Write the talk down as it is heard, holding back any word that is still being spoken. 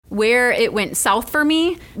Where it went south for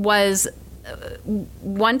me was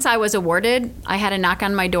once I was awarded, I had a knock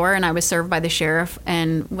on my door and I was served by the sheriff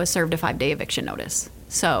and was served a 5-day eviction notice.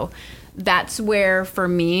 So that's where, for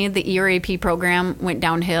me, the ERAP program went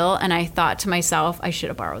downhill, and I thought to myself, I should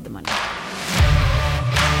have borrowed the money.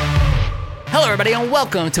 Hello, everybody, and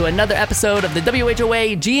welcome to another episode of the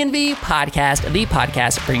WHOA GNV podcast, the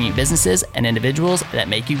podcast bringing you businesses and individuals that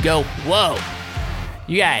make you go, whoa.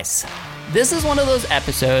 You guys, this is one of those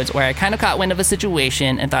episodes where I kind of caught wind of a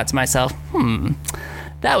situation and thought to myself,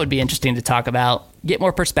 that would be interesting to talk about, get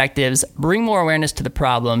more perspectives, bring more awareness to the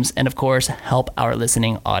problems, and of course, help our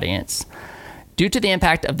listening audience. Due to the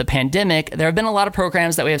impact of the pandemic, there have been a lot of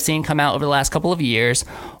programs that we have seen come out over the last couple of years.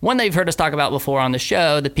 One that you've heard us talk about before on the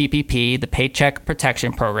show, the PPP, the Paycheck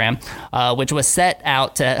Protection Program, which was set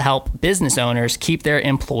out to help business owners keep their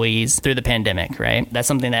employees through the pandemic, right? That's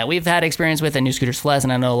something that we've had experience with at New Scooters Plus,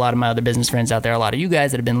 and I know a lot of my other business friends out there, a lot of you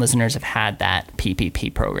guys that have been listeners have had that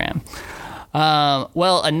PPP program.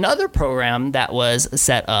 Well, another program that was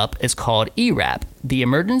set up is called ERAP, the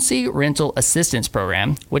Emergency Rental Assistance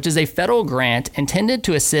Program, which is a federal grant intended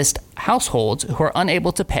to assist households who are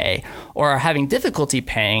unable to pay or are having difficulty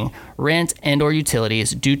paying rent and or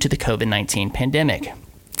utilities due to the COVID-19 pandemic.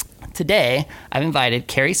 Today, I've invited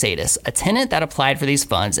Carrie Sadis, a tenant that applied for these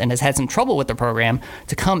funds and has had some trouble with the program,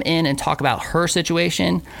 to come in and talk about her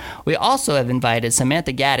situation. We also have invited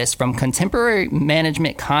Samantha Gaddis from Contemporary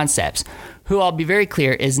Management Concepts, who, I'll be very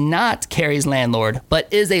clear, is not Carrie's landlord,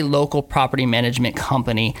 but is a local property management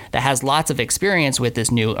company that has lots of experience with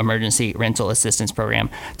this new emergency rental assistance program,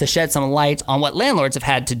 to shed some light on what landlords have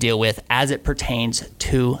had to deal with as it pertains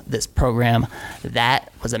to this program.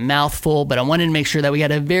 That was a mouthful, but I wanted to make sure that we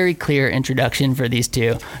had a very clear introduction for these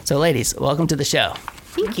two. So ladies, welcome to the show.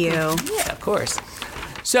 Thank you. Yeah, of course.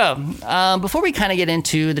 So, before we kind of get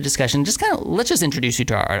into the discussion, let's just introduce you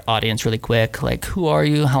to our audience really quick. Like, who are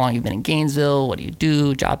you? How long have you been in Gainesville? What do you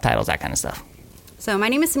do? Job titles, that kind of stuff. So my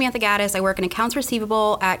name is Samantha Gaddis. I work in accounts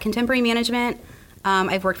receivable at Contemporary Management.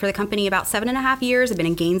 I've worked for the company about 7.5 years. I've been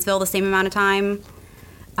in Gainesville the same amount of time,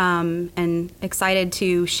 and excited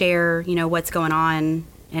to share, what's going on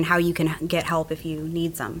and how you can get help if you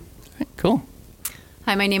need some. Right, cool.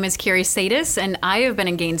 Hi, my name is Carrie Sadis, and I have been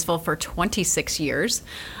in Gainesville for 26 years.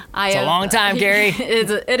 It's a long time, Carrie.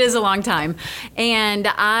 It is a long time. And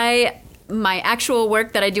my actual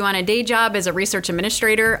work that I do on a day job is a research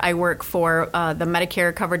administrator. I work for the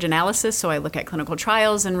Medicare coverage analysis, so I look at clinical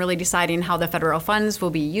trials and really deciding how the federal funds will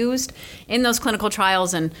be used in those clinical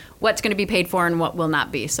trials and what's going to be paid for and what will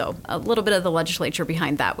not be. So a little bit of the legislature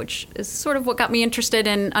behind that, which is sort of what got me interested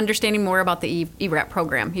in understanding more about the ERAP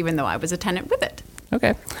program, even though I was a tenant with it.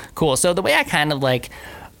 Okay, cool. So the way I kind of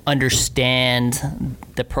understand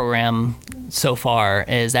the program so far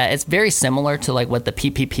is that it's very similar to what the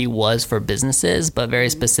PPP was for businesses, but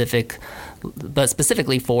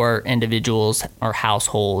specifically for individuals or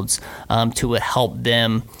households, to help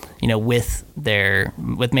them, with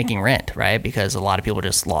making rent, right? Because a lot of people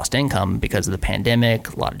just lost income because of the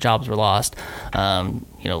pandemic. A lot of jobs were lost.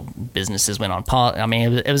 Businesses went on pause. I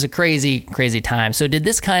mean, it was a crazy, crazy time. So did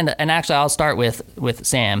this and actually I'll start with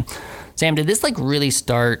Sam. Sam, did this really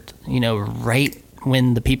start, right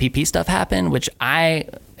when the PPP stuff happened, which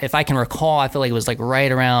if I can recall, I feel like it was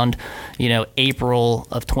right around, April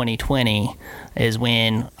of 2020 is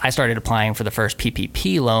when I started applying for the first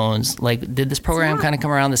PPP loans. Did this program kind of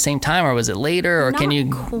come around the same time, or was it later, or can you?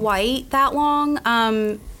 Not quite that long.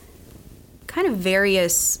 Kind of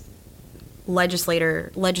various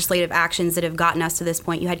legislative actions that have gotten us to this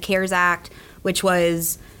point. You had CARES Act, which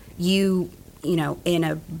was in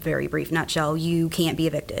a very brief nutshell, you can't be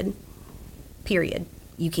evicted. Period.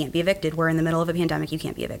 You can't be evicted. We're in the middle of a pandemic. You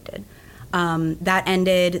can't be evicted. That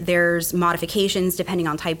ended. There's modifications depending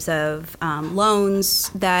on types of loans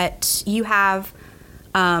that you have.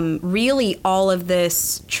 Really, all of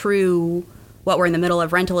this what we're in the middle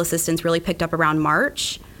of rental assistance really picked up around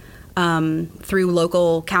March through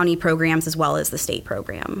local county programs as well as the state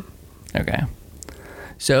program. Okay.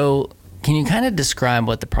 So can you kind of describe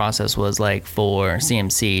what the process was like for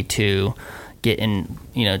CMC to get in,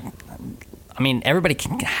 everybody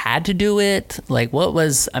had to do it.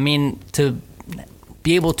 To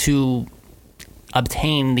be able to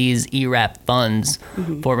obtain these ERAP funds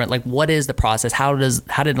for rent, what is the process? How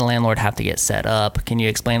did the landlord have to get set up? Can you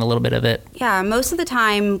explain a little bit of it? Yeah, most of the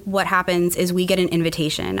time what happens is we get an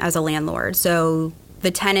invitation as a landlord. So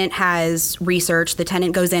the tenant has researched, the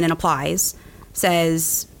tenant goes in and applies,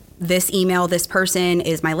 says, this email, this person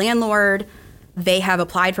is my landlord. They have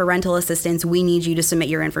applied for rental assistance. We need you to submit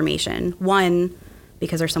your information. One,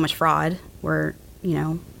 because there's so much fraud, we're,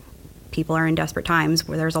 people are in desperate times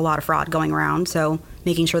where there's a lot of fraud going around. So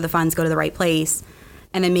making sure the funds go to the right place,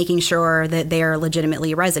 and then making sure that they're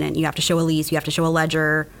legitimately a resident. You have to show a lease, you have to show a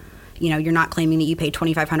ledger. You're not claiming that you paid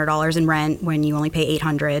 $2,500 in rent when you only pay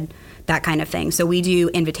 $800, that kind of thing. So we do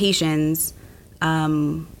invitations,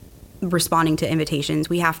 responding to invitations.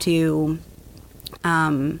 We have to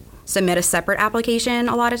submit a separate application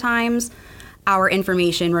a lot of times. Our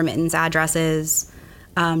information, remittance addresses,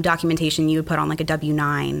 documentation you would put on like a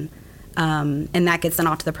W-9, and that gets sent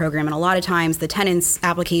off to the program. And a lot of times the tenant's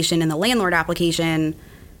application and the landlord application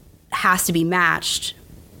has to be matched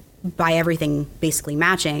by everything basically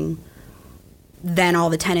matching. Then all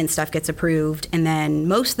the tenant stuff gets approved, and then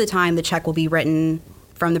most of the time the check will be written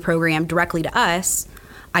from the program directly to us.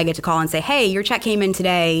 I get to call and say, hey, your check came in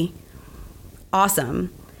today.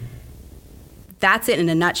 Awesome. That's it in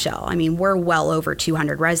a nutshell. I mean, we're well over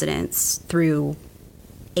 200 residents through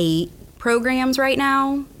 8 programs right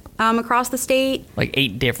now across the state. Like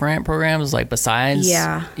 8 different programs, like besides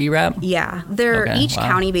ERAP? Yeah. Each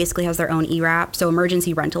county basically has their own ERAP. So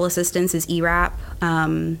emergency rental assistance is ERAP.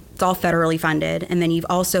 It's all federally funded. And then you've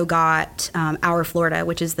also got Our Florida,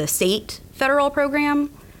 which is the state federal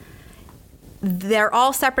program. They're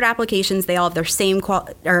all separate applications. They all have their same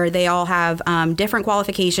they all have different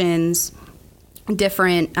qualifications,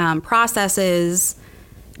 different processes,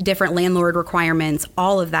 different landlord requirements,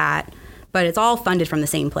 all of that. But it's all funded from the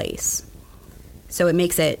same place. So it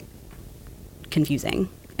makes it confusing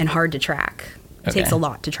and hard to track. It takes a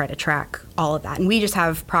lot to try to track all of that. And we just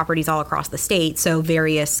have properties all across the state, so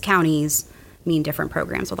various counties mean different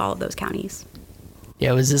programs with all of those counties.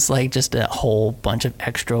 Yeah, was this like just a whole bunch of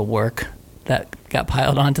extra work that got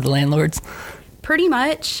piled onto the landlords? Pretty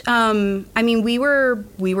much. I mean, we were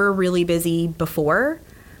really busy before.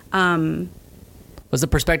 Was the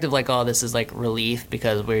perspective like, oh, this is like relief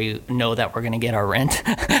because we know that we're going to get our rent?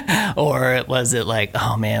 Or was it like,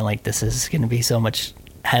 oh man, like this is going to be so much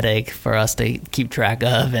headache for us to keep track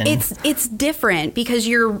of? And it's different because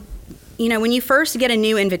when you first get a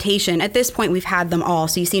new invitation, at this point we've had them all.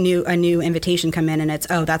 So you see a new invitation come in and it's,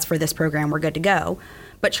 oh, that's for this program, we're good to go.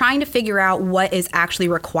 But trying to figure out what is actually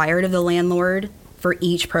required of the landlord for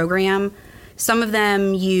each program, some of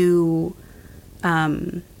them you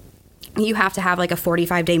have to have like a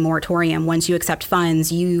 45-day moratorium. Once you accept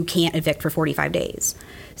funds, you can't evict for 45 days.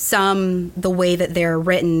 Some, the way that they're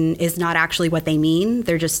written is not actually what they mean.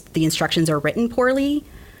 They're just, the instructions are written poorly.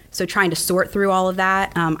 So trying to sort through all of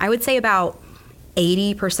that, I would say about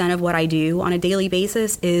 80% of what I do on a daily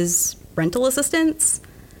basis is rental assistance.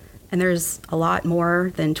 And there's a lot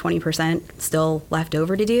more than 20% still left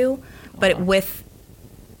over to do. But with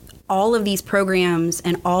all of these programs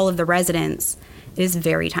and all of the residents, it is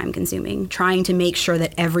very time consuming, trying to make sure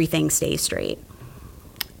that everything stays straight.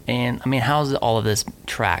 And I mean, how is all of this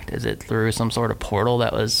tracked? Is it through some sort of portal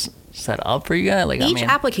that was set up for you guys? Each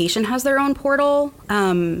application has their own portal.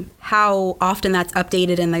 How often that's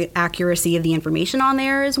updated and the accuracy of the information on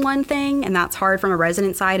there is one thing, and that's hard from a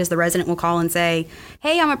resident side, as the resident will call and say,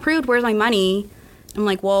 hey, I'm approved, where's my money? I'm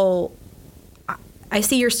like, well, I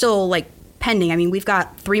see you're still like pending. I mean, we've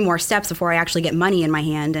got 3 more steps before I actually get money in my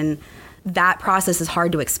hand, and that process is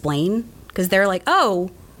hard to explain because they're like,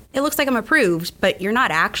 oh, it looks like I'm approved, but you're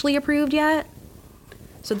not actually approved yet.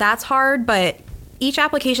 So that's hard, but each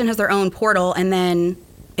application has their own portal, and then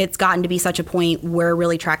it's gotten to be such a point we're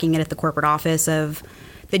really tracking it at the corporate office of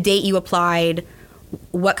the date you applied,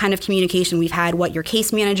 what kind of communication we've had, what your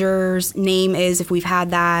case manager's name is if we've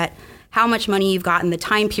had that, how much money you've gotten, the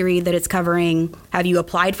time period that it's covering, have you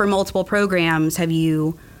applied for multiple programs, have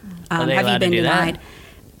you been denied?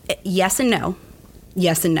 Yes and no.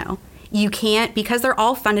 Yes and no. You can't, because they're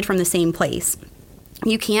all funded from the same place,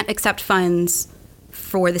 you can't accept funds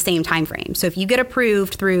for the same time frame. So if you get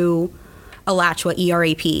approved through Alachua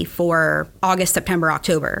ERAP for August, September,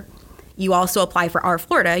 October, you also apply for Our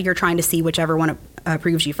Florida. You're trying to see whichever one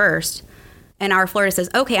approves you first. And Our Florida says,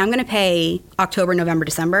 okay, I'm going to pay October, November,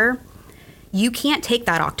 December. You can't take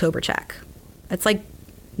that October check. That's like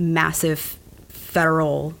massive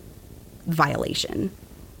federal violation.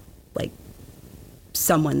 Like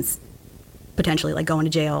someone's potentially like going to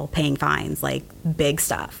jail, paying fines, like big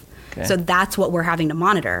stuff. Okay. So that's what we're having to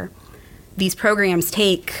monitor. These programs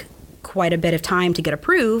take quite a bit of time to get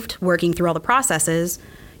approved, working through all the processes.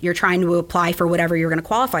 You're trying to apply for whatever you're going to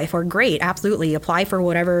qualify for. Great, absolutely. Apply for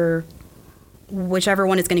whichever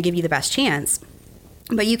one is going to give you the best chance.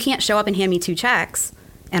 But you can't show up and hand me 2 checks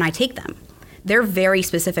and I take them. They're very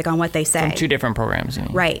specific on what they say. From 2 different programs, you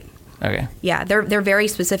mean? Right. Okay. Yeah, they're very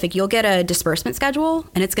specific. You'll get a disbursement schedule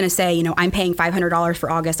and it's going to say, I'm paying $500 for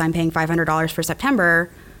August, I'm paying $500 for September.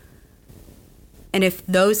 And if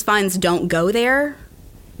those funds don't go there,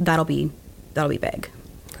 that'll be big.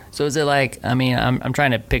 So is it like, I mean, I'm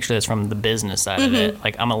trying to picture this from the business side of it.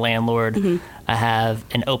 Like, I'm a landlord. I have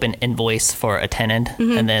an open invoice for a tenant,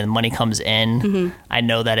 and then money comes in. I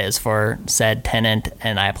know that is for said tenant,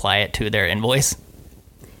 and I apply it to their invoice.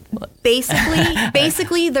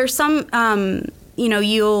 Basically, there's some,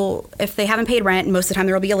 if they haven't paid rent, most of the time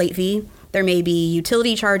there will be a late fee. There may be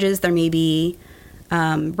utility charges. There may be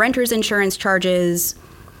renter's insurance charges,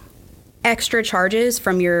 extra charges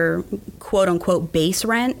from your quote unquote base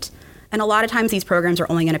rent. And a lot of times these programs are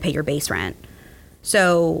only going to pay your base rent.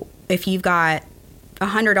 So if you've got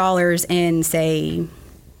 $100 in, say,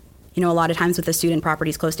 a lot of times with the student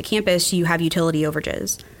properties close to campus, you have utility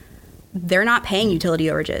overages. They're not paying utility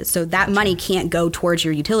overages. So that money can't go towards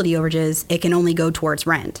your utility overages. It can only go towards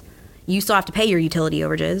rent. You still have to pay your utility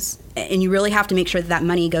overages, and you really have to make sure that that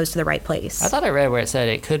money goes to the right place. I thought I read where it said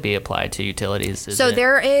it could be applied to utilities.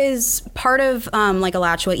 There is part of like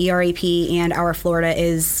Alachua, ERAP, and Our Florida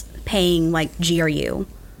is paying like GRU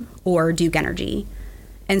or Duke Energy.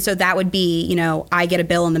 And so that would be, I get a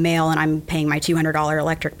bill in the mail and I'm paying my $200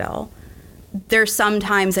 electric bill. There's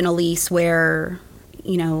sometimes in a lease where,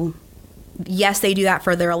 yes, they do that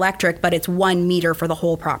for their electric, but it's 1 meter for the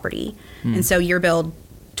whole property. And so you're billed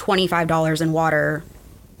 $25 in water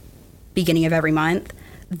beginning of every month.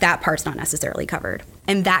 That part's not necessarily covered.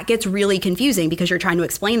 And that gets really confusing because you're trying to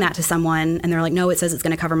explain that to someone and they're like, no, it says it's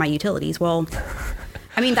going to cover my utilities. Well,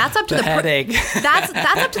 I mean, that's up to the headache. That's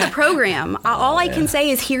up to the program. All I can say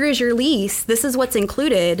is, here is your lease. This is what's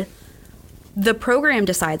included. The program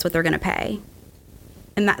decides what they're going to pay.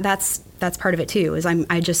 And that's part of it too, is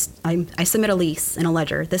I submit a lease in a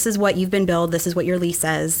ledger. This is what you've been billed. This is what your lease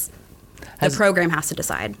says. The program has to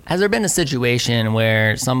decide. Has there been a situation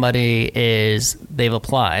where they've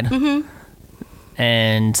applied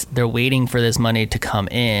and they're waiting for this money to come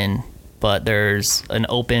in, but there's an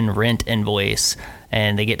open rent invoice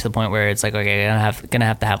and they get to the point where it's like, okay, I'm gonna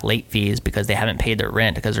have to have late fees because they haven't paid their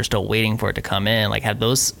rent because they're still waiting for it to come in? Like, have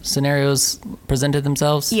those scenarios presented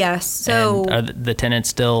themselves? Yes. So and are the tenants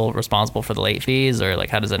still responsible for the late fees, or like,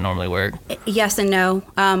 how does that normally work? Yes and no.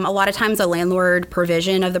 A lot of times the landlord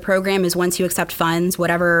provision of the program is once you accept funds,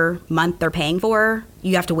 whatever month they're paying for,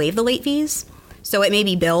 you have to waive the late fees. So it may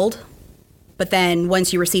be billed, but then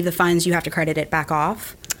once you receive the funds, you have to credit it back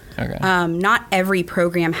off. Okay. Not every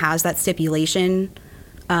program has that stipulation.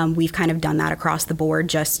 We've kind of done that across the board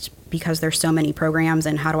just because there's so many programs,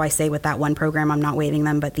 and how do I say with that one program I'm not waiving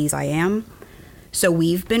them, but these I am. So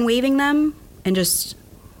we've been waiving them and just,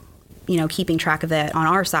 keeping track of it on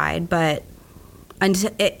our side. But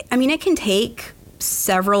it can take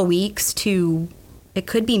several weeks it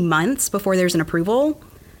could be months before there's an approval.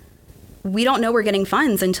 We don't know we're getting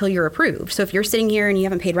funds until you're approved. So if you're sitting here and you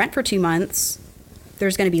haven't paid rent for 2 months,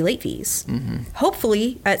 there's going to be late fees.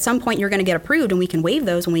 Hopefully, at some point, you're going to get approved and we can waive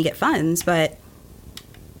those when we get funds, but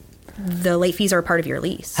the late fees are a part of your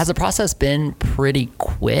lease. Has the process been pretty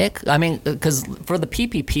quick? I mean, because for the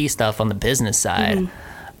PPP stuff on the business side,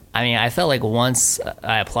 I mean, I felt like once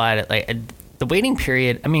I applied it, like the waiting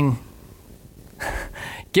period, I mean,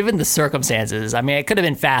 given the circumstances, I mean, it could have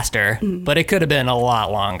been faster, but it could have been a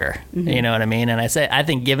lot longer. You know what I mean? And I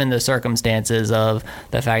think given the circumstances of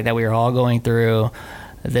the fact that we were all going through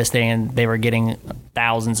this thing and they were getting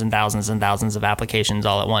thousands and thousands and thousands of applications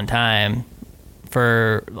all at one time,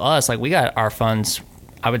 for us, like, we got our funds,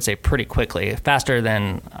 I would say, pretty quickly, faster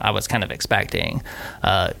than I was kind of expecting,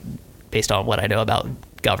 based on what I know about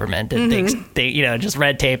government and things, just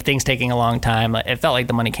red tape, things taking a long time. It felt like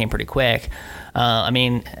the money came pretty quick. I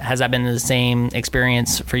mean, has that been the same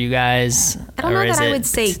experience for you guys? I don't know that I would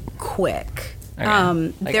say quick.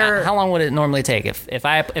 Okay. How long would it normally take if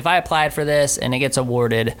I applied for this and it gets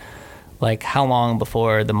awarded? Like, how long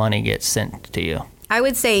before the money gets sent to you? I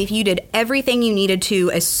would say if you did everything you needed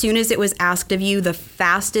to as soon as it was asked of you, the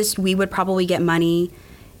fastest we would probably get money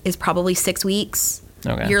is probably 6 weeks.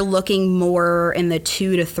 Okay. You're looking more in the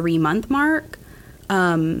 2 to 3 month mark.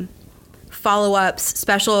 Follow-ups,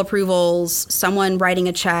 special approvals, someone writing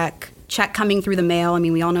a check coming through the mail. I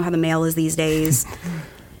mean, we all know how the mail is these days.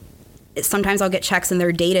 Sometimes I'll get checks and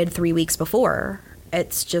they're dated 3 weeks before.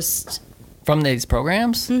 It's just... From these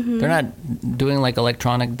programs? They're not doing like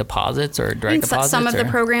electronic deposits or direct deposits? Some of the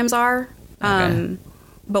programs are. Okay.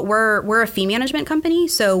 But we're a fee management company,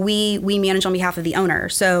 so we manage on behalf of the owner.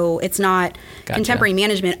 So it's not Contemporary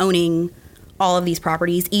Management owning all of these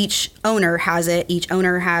properties. Each owner has it. Each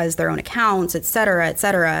owner has their own accounts, et cetera, et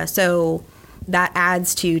cetera. So that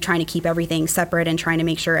adds to trying to keep everything separate and trying to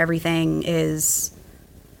make sure everything is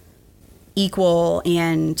equal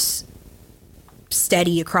and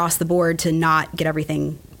steady across the board to not get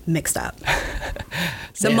everything mixed up.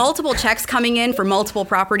 The multiple checks coming in for multiple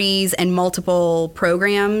properties and multiple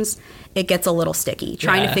programs, it gets a little sticky.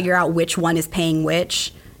 Trying to figure out which one is paying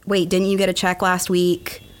which. Wait, didn't you get a check last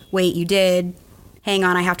week? Wait, you did. Hang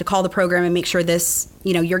on, I have to call the program and make sure this,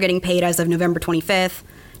 you're getting paid as of November 25th.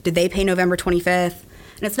 Did they pay November 25th?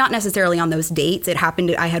 And it's not necessarily on those dates. It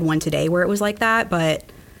happened, I had one today where it was like that, but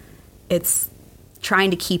it's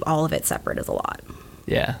trying to keep all of it separate is a lot.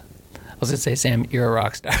 Yeah. I was going to say, Sam, you're a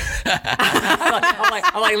rock star.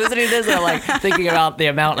 I'm like listening to this and I'm like thinking about the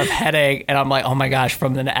amount of headache, and I'm like, oh my gosh,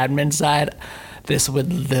 from the admin side, this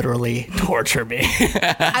would literally torture me.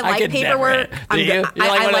 I like paperwork.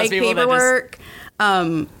 I like paperwork.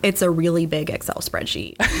 It's a really big Excel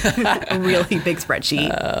spreadsheet. A really big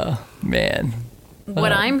spreadsheet. Oh, man.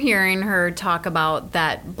 What I'm hearing her talk about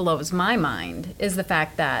that blows my mind is the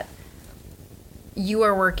fact that you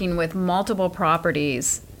are working with multiple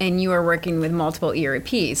properties and you are working with multiple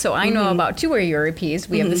ERPs. So I know about two ERPs.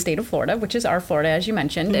 We have the state of Florida, which is our Florida, as you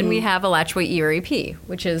mentioned, and we have Alachua ERP,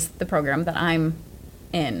 which is the program that I'm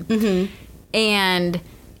in. And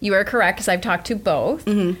you are correct, because I've talked to both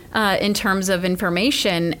in terms of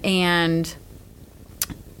information, and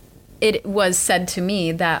it was said to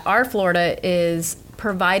me that our Florida is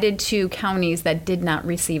provided to counties that did not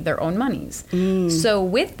receive their own monies. So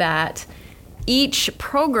with that, each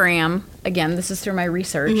program, again, this is through my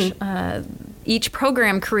research, each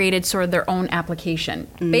program created sort of their own application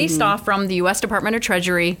based off from the U.S. Department of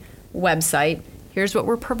Treasury website. Here's what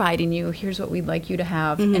we're providing you. Here's what we'd like you to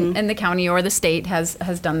have. And the county or the state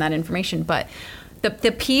has done that information. But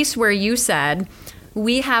the piece where you said,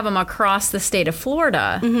 we have them across the state of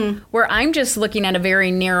Florida, where I'm just looking at a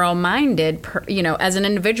very narrow-minded, as an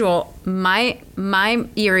individual, my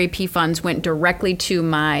ERAP funds went directly to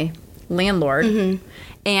my landlord,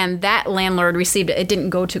 and that landlord received it. It didn't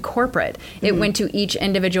go to corporate. It went to each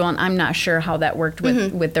individual, and I'm not sure how that worked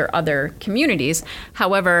with their other communities.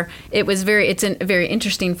 However, it's very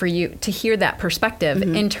interesting for you to hear that perspective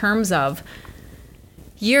in terms of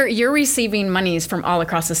you're receiving monies from all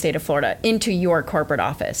across the state of Florida into your corporate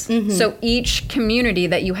office. So each community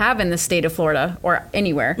that you have in the state of Florida or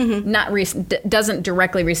anywhere doesn't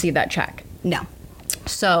directly receive that check. No.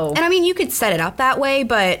 So, and I mean, you could set it up that way,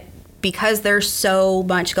 but because there's so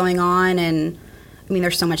much going on, and I mean,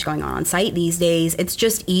 there's so much going on site these days, it's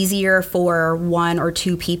just easier for one or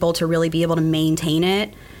two people to really be able to maintain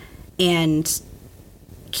it and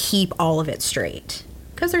keep all of it straight,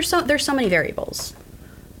 because there's so many variables.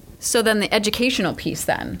 So then the educational piece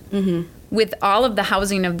then, with all of the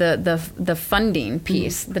housing of the funding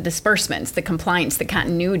piece, the disbursements, the compliance, the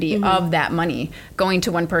continuity of that money going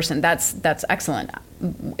to one person, that's excellent,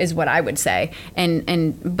 is what I would say.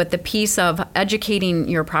 But the piece of educating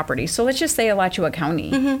your property. So let's just say Alachua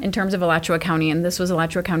County, in terms of Alachua County, and this was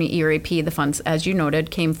Alachua County ERAP, the funds, as you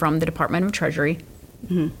noted, came from the Department of Treasury,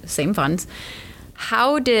 same funds.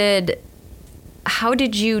 How did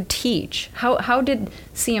you teach? How did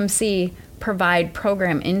CMC provide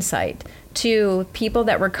program insight to people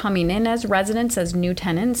that were coming in as residents, as new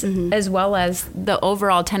tenants, as well as the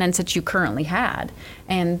overall tenants that you currently had,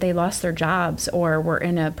 and they lost their jobs or were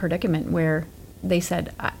in a predicament where they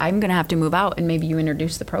said, I'm going to have to move out, and maybe you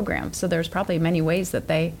introduced the program. So there's probably many ways that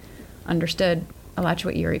they understood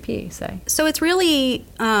Alachua ERAP, say. So it's really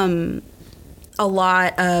a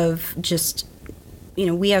lot of just,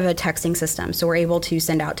 we have a texting system, so we're able to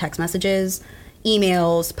send out text messages,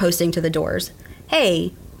 emails, posting to the doors.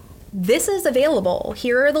 Hey, this is available.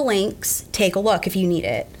 Here are the links. Take a look if you need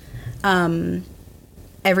it.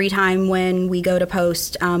 Every time when we go to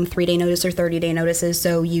post 3-day notice or 30-day notices,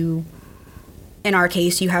 so in our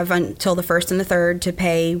case, you have until the 1st and the 3rd to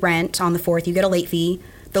pay rent. On the 4th, you get a late fee.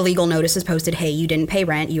 The legal notice is posted, hey, you didn't pay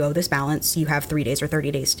rent. You owe this balance. You have 3 days or 30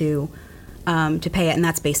 days to pay it, and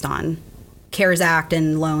that's based on CARES Act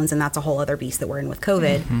and loans, and that's a whole other beast that we're in with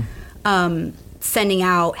COVID. Sending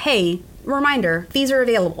out, hey, reminder, these are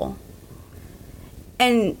available.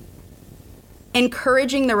 And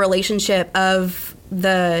encouraging the relationship of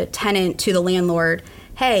the tenant to the landlord,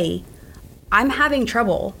 hey, I'm having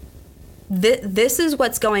trouble. This is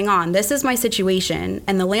what's going on. This is my situation.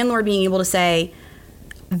 And the landlord being able to say,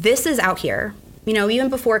 this is out here. Even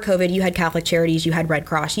before COVID, you had Catholic Charities, you had Red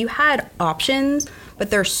Cross, you had options, but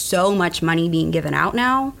there's so much money being given out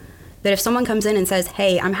now that if someone comes in and says,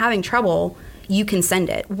 hey, I'm having trouble, you can send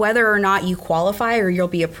it. Whether or not you qualify or you'll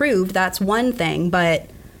be approved, that's one thing, but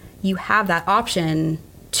you have that option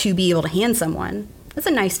to be able to hand someone. That's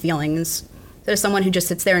a nice feeling. There's someone who just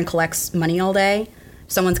sits there and collects money all day.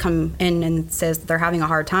 If someone's come in and says they're having a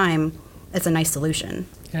hard time, it's a nice solution.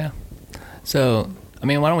 Yeah. So, I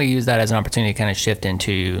mean, why don't we use that as an opportunity to kind of shift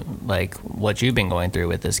into like what you've been going through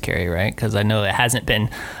with this, Carrie, right? Because I know it hasn't been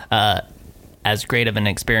as great of an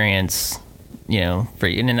experience, for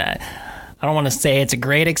you. And I don't want to say it's a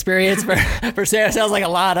great experience for Sarah. It sounds like a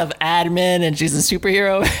lot of admin and she's a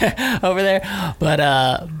superhero over there.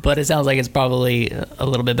 But it sounds like it's probably a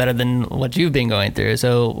little bit better than what you've been going through.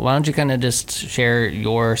 So why don't you kind of just share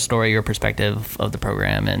your story, your perspective of the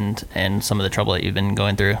program and some of the trouble that you've been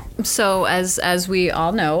going through? So as we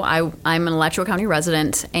all know, I'm an Alachua County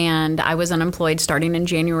resident, and I was unemployed starting in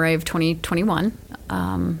January of 2021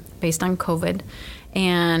 based on COVID.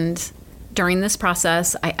 And during this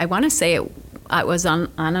process, I want to say I was on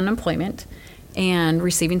unemployment and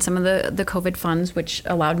receiving some of the COVID funds, which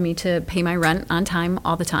allowed me to pay my rent on time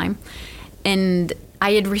all the time. And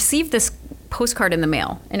I had received this postcard in the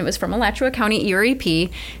mail, and it was from Alachua County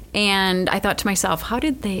EREP. And I thought to myself, how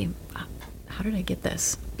did I get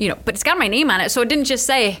this? But it's got my name on it, so it didn't just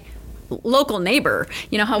say local neighbor.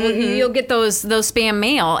 How you'll get those spam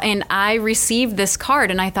mail. And I received this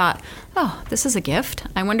card, and I thought, oh, this is a gift.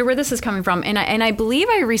 I wonder where this is coming from. And I believe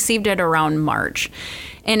I received it around March.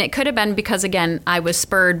 And it could have been because, again, I was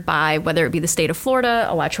spurred by whether it be the state of Florida,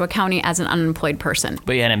 Alachua County, as an unemployed person.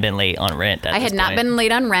 But you hadn't been late on rent at I had not been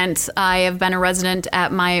late on rent. I have been a resident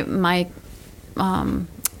at my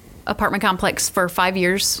apartment complex for 5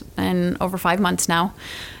 years and over 5 months now.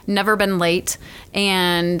 Never been late.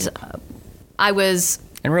 And I was...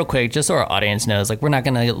 And real quick, just so our audience knows, like, we're not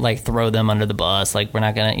going to, like, throw them under the bus. Like, we're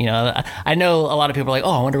not going to, I know a lot of people are like,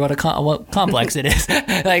 oh, I wonder what complex it is.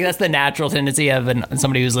 Like, that's the natural tendency of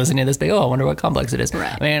somebody who's listening to this. I wonder what complex it is.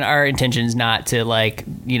 Right. I mean, our intention is not to, like,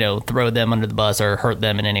 throw them under the bus or hurt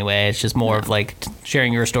them in any way. It's just more of, like,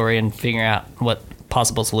 sharing your story and figuring out what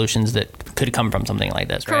possible solutions that could come from something like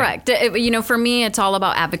this, right? Correct. For me, it's all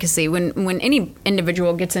about advocacy. When any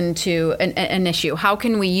individual gets into an issue, how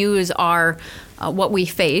can we use our what we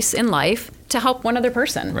face in life to help one other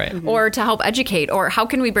person, right? Or to help educate, or how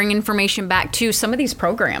can we bring information back to some of these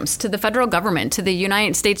programs, to the federal government, to the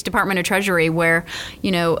United States Department of Treasury, where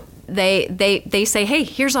they say, hey,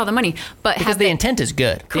 here's all the money, but because the intent is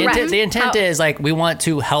good. Correct. The intent is like, we want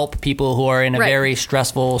to help people who are in a very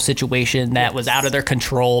stressful situation that was out of their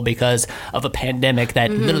control because of a pandemic that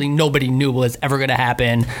literally nobody knew was ever going to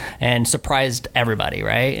happen and surprised everybody,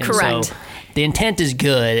 right? And correct. So the intent is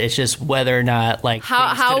good. It's just whether or not things could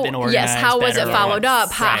have been organized. Yes, how was it followed up?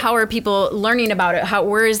 Right. How are people learning about it?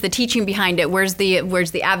 Where is the teaching behind it? Where's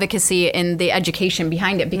the advocacy and the education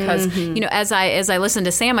behind it? Because as I listen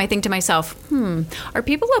to Sam, I think to myself, are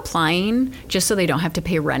people applying just so they don't have to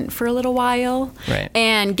pay rent for a little while, right,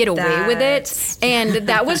 and get away with it? And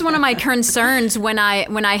that was one of my concerns when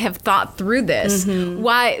I have thought through this.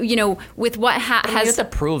 Why, with what you have to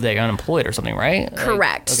prove that you're unemployed or something, right?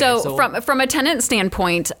 Correct. So from a tenant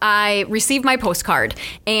standpoint, I received my postcard,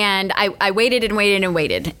 and I waited and waited and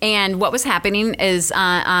waited. And what was happening is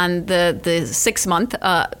on the 6th month,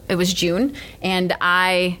 it was June, and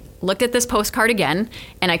I looked at this postcard again,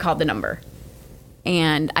 and I called the number.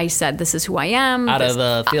 And I said, this is who I am. Out of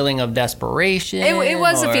a feeling of desperation? It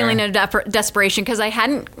was a feeling of desperation because I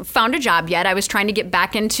hadn't found a job yet. I was trying to get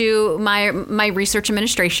back into my research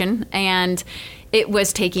administration, and it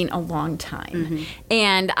was taking a long time.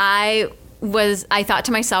 And I thought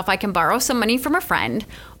to myself, I can borrow some money from a friend,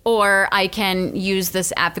 or I can use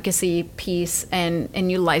this advocacy piece and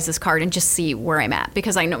utilize this card and just see where I'm at,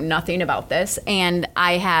 because I know nothing about this. And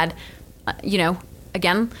I had,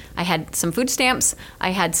 again, I had some food stamps, I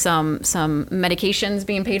had some medications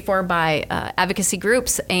being paid for by advocacy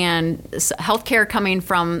groups, and healthcare coming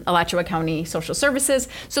from Alachua County Social Services.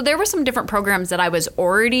 So there were some different programs that I was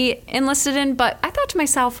already enlisted in, but I thought to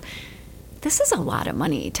myself, this is a lot of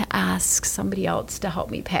money to ask somebody else to help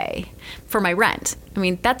me pay for my rent. I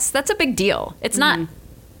mean, that's a big deal. It's not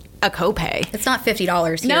a copay. It's not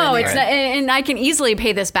 $50 here. No, it's not, and I can easily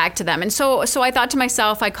pay this back to them. And so I thought to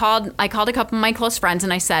myself, I called a couple of my close friends,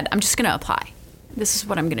 and I said, I'm just going to apply. This is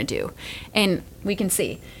what I'm going to do, and we can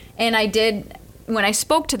see. And I did. When I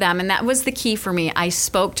spoke to them, and that was the key for me, I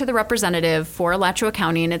spoke to the representative for Alachua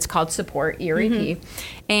County, and it's called Support EREP,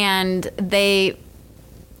 and they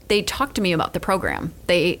talked to me about the program.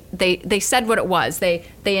 They said what it was. They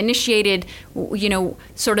they initiated,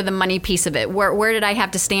 sort of the money piece of it. Where did I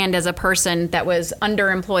have to stand as a person that was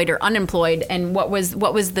underemployed or unemployed, and what was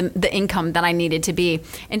the income that I needed to be?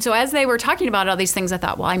 And so as they were talking about all these things, I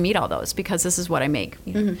thought, well, I meet all those because this is what I make.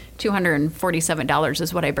 $247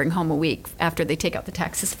 is what I bring home a week after they take out the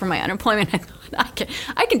taxes for my unemployment. I thought,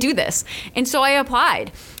 I can do this. And so I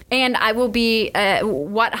applied. And I will be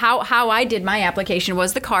how I did my application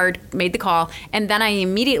was the card, made the call, and then I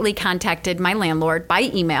immediately contacted my landlord by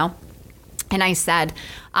email, and I said,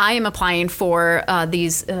 I am applying for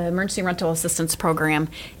these emergency rental assistance program,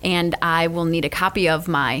 and I will need a copy of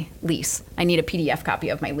my lease. I need a PDF copy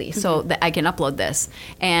of my lease so that I can upload this.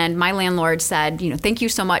 And my landlord said, thank you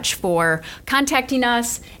so much for contacting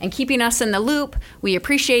us and keeping us in the loop. We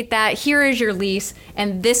appreciate that. Here is your lease,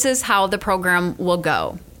 and this is how the program will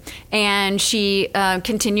go. And she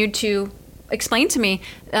continued to explain to me,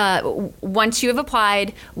 once you have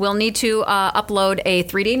applied, we'll need to upload a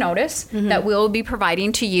 3-day notice that we'll be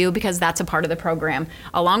providing to you because that's a part of the program.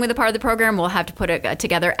 Along with a part of the program, we'll have to put it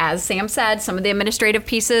together, as Sam said, some of the administrative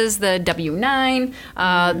pieces, the W-9,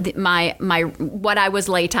 my what I was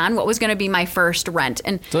late on, what was going to be my first rent.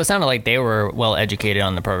 And so it sounded like they were well educated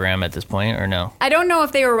on the program at this point, or no? I don't know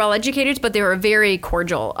if they were well educated, but they were very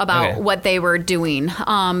cordial about what they were doing,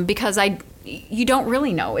 because you don't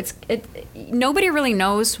really know. Nobody really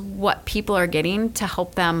knows what people are getting to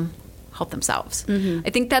help themselves. I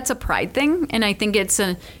think that's a pride thing, and I think it's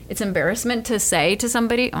embarrassment to say to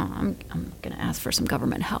somebody, "Oh, I'm going to ask for some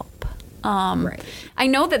government help." Right. I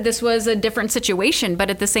know that this was a different situation, but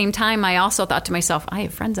at the same time, I also thought to myself, I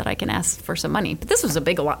have friends that I can ask for some money. But this was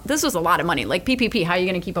a lot of money, like PPP. How are you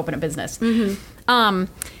going to keep open a business? And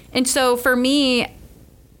so for me,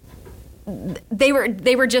 they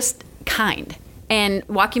were just kind and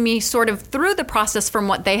walking me sort of through the process from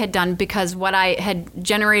what they had done, because what I had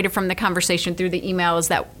generated from the conversation through the email is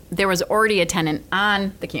that there was already a tenant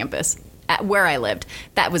on the campus at where I lived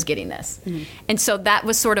that was getting this. And so that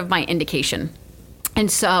was sort of my indication. And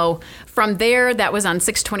so from there, that was on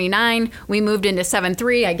 6/29. We moved into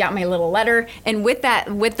 7/3. I got my little letter, and with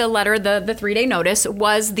the letter, the 3-day notice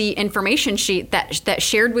was the information sheet that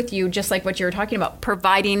shared with you, just like what you were talking about,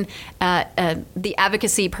 providing the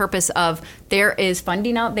advocacy purpose of there is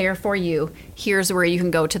funding out there for you. Here's where you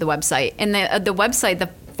can go to the website, and the website, the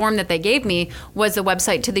form that they gave me was the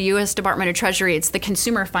website to the U.S. Department of Treasury. It's the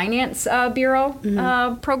Consumer Finance Bureau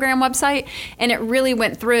program website, and it really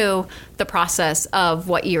went through the process of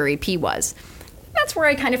what ERAP was. That's where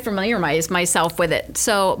I kind of familiarized myself with it.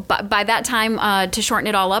 So by that time, to shorten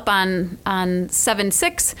it all up, on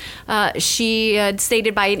 7/6, she had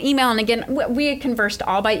stated by an email, and again, we had conversed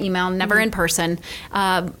all by email, never in person,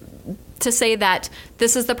 to say that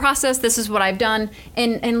this is the process, this is what I've done.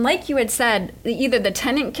 And like you had said, either the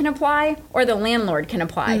tenant can apply or the landlord can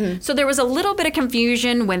apply. So there was a little bit of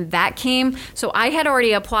confusion when that came. So I had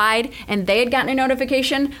already applied and they had gotten a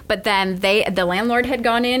notification, but then the landlord had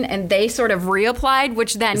gone in and they sort of reapplied,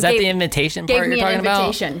 which then is that the invitation part you're talking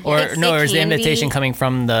about? Or is the invitation coming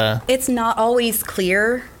from the... It's not always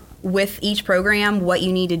clear with each program what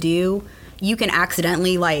you need to do. You can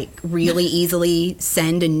accidentally, really easily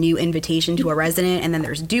send a new invitation to a resident, and then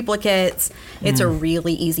there's duplicates. It's a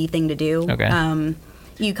really easy thing to do. Okay.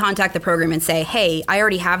 You contact the program and say, hey, I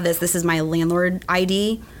already have this. This is my landlord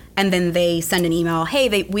ID. And then they send an email,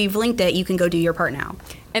 hey, we've linked it. You can go do your part now.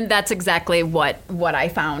 And that's exactly what I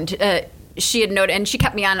found. She had noted, and she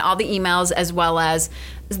kept me on all the emails as well as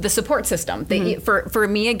the support system. For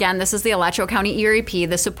me, again, this is the Alachua County ERAP.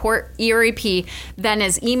 The support ERAP then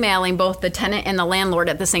is emailing both the tenant and the landlord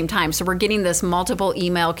at the same time. So we're getting this multiple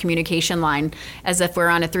email communication line as if we're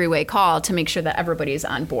on a 3-way call to make sure that everybody's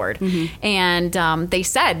on board. And they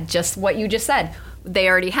said just what you just said. They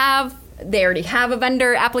already have a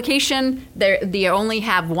vendor application. They only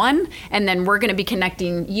have one, and then we're going to be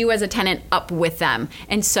connecting you as a tenant up with them.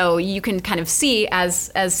 And so you can kind of see,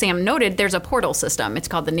 as Sam noted, there's a portal system. It's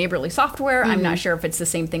called the Neighborly Software. I'm not sure if it's the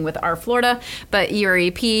same thing with our Florida, but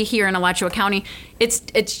ERAP here in Alachua County,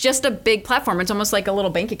 it's just a big platform. It's almost like a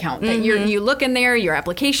little bank account. That you look in there, your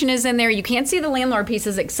application is in there. You can't see the landlord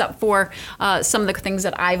pieces except for some of the things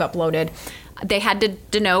that I've uploaded. They had to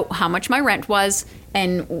denote how much my rent was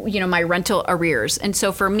and my rental arrears. And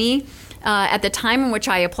so for me, at the time in which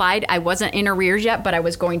I applied, I wasn't in arrears yet, but I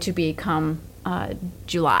was going to be come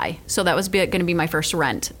July. So that was going to be my first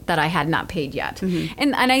rent that I had not paid yet.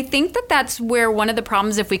 And I think that's where one of the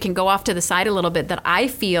problems, if we can go off to the side a little bit, that I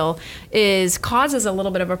feel causes a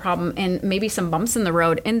little bit of a problem and maybe some bumps in the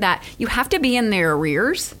road, in that you have to be in their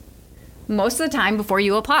arrears most of the time before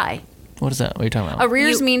you apply. What is that? What are you talking about?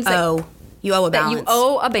 Arrears means that You owe a that balance. you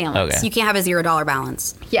owe a balance. Okay. You can't have a $0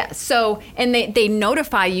 balance. Yeah. So, and they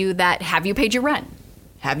notify you that, have you paid your rent?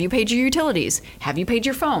 Have you paid your utilities? Have you paid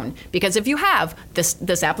your phone? Because if you have,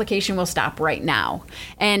 this application will stop right now.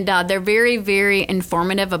 And they're very, very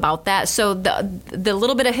informative about that. So the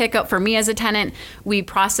little bit of hiccup for me as a tenant, we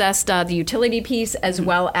processed the utility piece as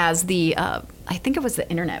well as the, I think it was the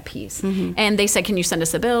internet piece. And they said, can you send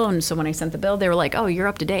us a bill? And so when I sent the bill, they were like, oh, you're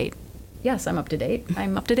up to date. Yes, I'm up to date.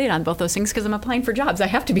 I'm up to date on both those things because I'm applying for jobs. I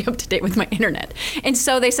have to be up to date with my internet. And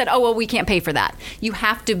so they said, oh, well, we can't pay for that. You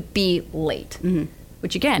have to be late.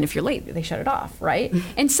 Which again, if you're late, they shut it off, right?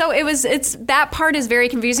 And so it's that part is very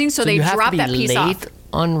confusing. So they you have drop to be that piece off. late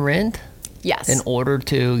on rent Yes. in order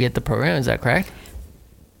to get the program. Is that correct?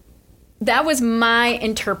 That was my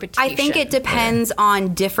interpretation. I think it depends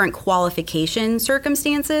on different qualification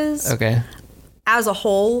circumstances. Okay. As a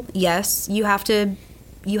whole, yes, you have to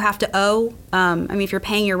owe. I mean, if you're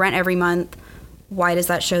paying your rent every month, why does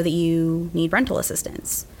that show that you need rental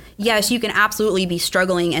assistance? Yes, you can absolutely be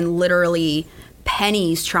struggling and literally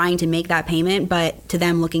pennies trying to make that payment, but to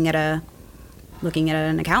them looking at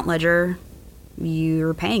an account ledger,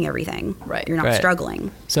 you're paying everything. Right. You're not Right. struggling.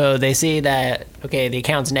 So they see that, okay, the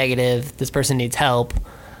account's negative. This person needs help.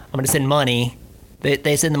 I'm going to send money.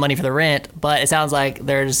 They send the money for the rent, but it sounds like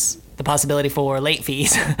there's the possibility for late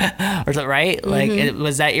fees or something, right? Like,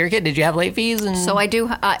 was that your kid? Did you have late fees? And So I do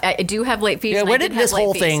have late fees. yeah, and where I did have this late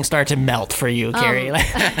whole fees. thing start to melt for you, Carrie?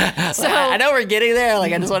 So I know we're getting there.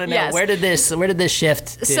 Like, I just want to know Yes. where did this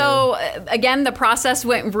shift? To? So again, the process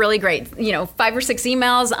went really great. 5 or 6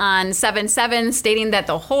 emails on 7/7 stating that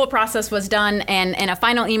the whole process was done, and a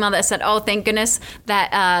final email that said, "Oh, thank goodness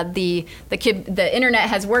that the internet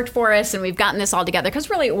has worked for us, and we've gotten this all together." Because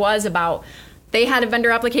really, it was about. They had a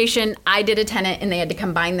vendor application, I did a tenant, and they had to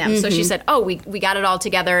combine them. So she said, oh, we got it all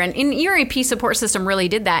together. And ERAP support system really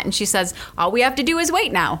did that. And she says, all we have to do is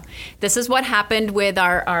wait now. This is what happened with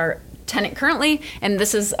our tenant currently, and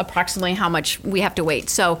this is approximately how much we have to wait.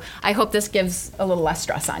 So I hope this gives a little less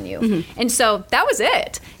stress on you. And so that was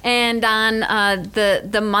it. And on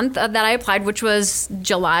the month that I applied, which was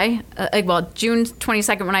July, June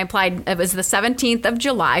 22nd when I applied, it was the 17th of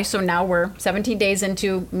July. So now we're 17 days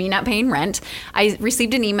into me not paying rent. I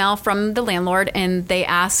received an email from the landlord, and they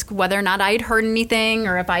asked whether or not I had heard anything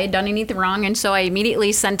or if I had done anything wrong. And so I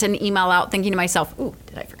immediately sent an email out thinking to myself, ooh,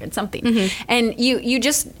 did I forget something? And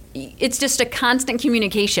it's just a constant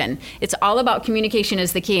communication. It's all about communication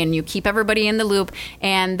is the key, and you keep everybody in the loop.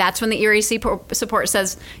 And that's when the ERAC support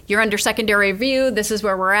says, you're under secondary review, this is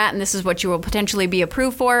where we're at, and this is what you will potentially be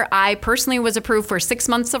approved for. I personally was approved for 6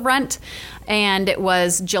 months of rent, and it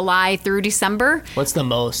was July through December. What's the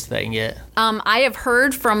most they can get? I have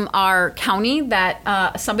heard from our county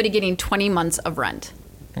that somebody getting 20 months of rent.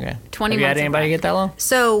 Okay. 20 Have you had months of anybody rent. get that long?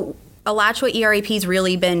 So Alachua ERAP's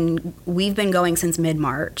really we've been going since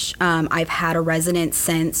mid-March. I've had a resident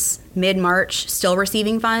since mid-March still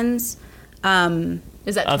receiving funds.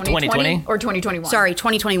 Is that Of 2020? or 2021? Sorry,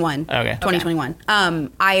 2021. Okay.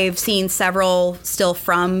 2021. I've seen several still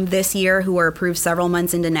from this year who were approved several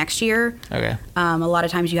months into next year. Okay. A lot of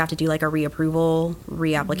times you have to do like a reapproval,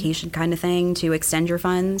 reapplication kind of thing to extend your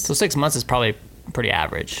funds. So 6 months is probably pretty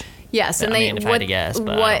average. Yes, and I mean, if I had to guess,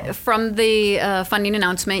 but I don't know. from the funding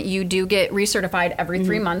announcement, you do get recertified every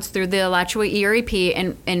 3 months through the Alachua ERAP,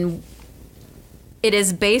 and it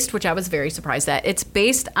is based, which I was very surprised at. It's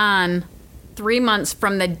based on 3 months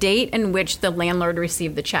from the date in which the landlord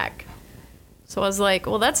received the check. So I was like,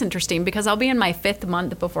 well, that's interesting because I'll be in my 5th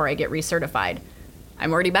month before I get recertified.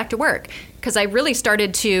 I'm already back to work because I really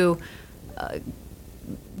started to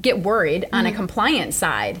get worried on a compliance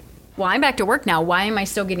side. Well, I'm back to work now. Why am I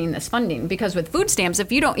still getting this funding? Because with food stamps, if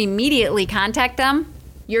you don't immediately contact them,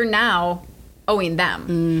 you're now owing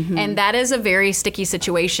them. And that is a very sticky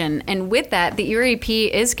situation. And with that, the ERAP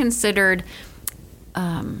is considered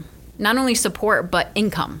not only support, but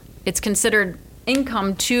income. It's considered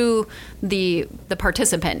income to the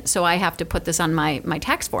participant. So I have to put this on my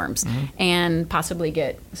tax forms and possibly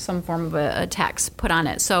get some form of a tax put on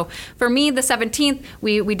it. So for me, the 17th,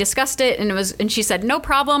 we discussed it, and she said, no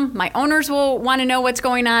problem. My owners will want to know what's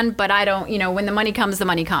going on, but I don't, when the money comes, the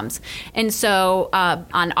money comes. And so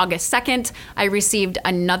on August 2nd, I received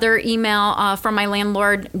another email from my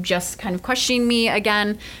landlord just kind of questioning me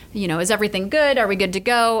again. Is everything good? Are we good to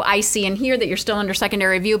go? I see in here that you're still under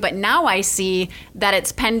secondary review, but now I see that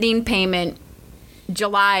it's pending payment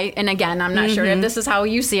July, and again, I'm not sure if this is how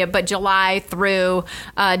you see it, but July through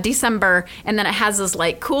December, and then it has this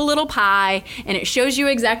like cool little pie, and it shows you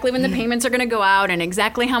exactly when the payments are going to go out and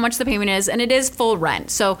exactly how much the payment is, and it is full rent.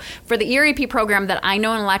 So for the ERAP program that I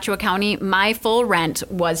know in Alachua County, my full rent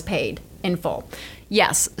was paid in full.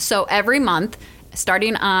 Yes. So every month,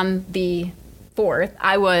 starting on the 4th,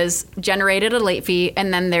 I was generated a late fee,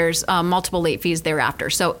 and then there's multiple late fees thereafter.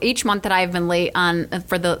 So each month that I've been late on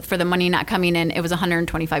for the money not coming in, it was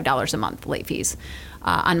 $125 a month late fees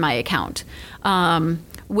on my account.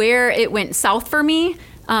 Where it went south for me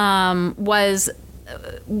was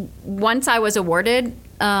once I was awarded.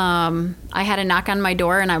 I had a knock on my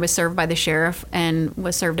door, and I was served by the sheriff and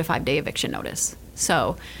was served a 5-day eviction notice.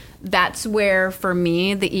 So that's where, for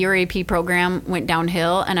me, the ERAP program went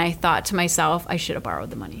downhill, and I thought to myself, I should have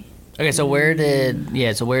borrowed the money. Okay, so where did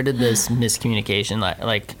this miscommunication,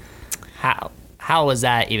 like how was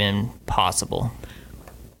that even possible?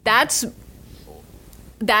 That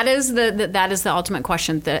is the ultimate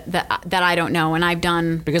question that I don't know, and I've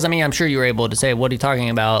done. Because I mean, I'm sure you were able to say, what are you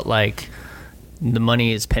talking about? Like, the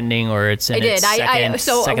money is pending, or it's in its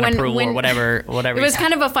second approval, or whatever. It was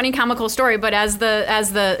kind of a funny, comical story. But as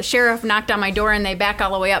the sheriff knocked on my door, and they back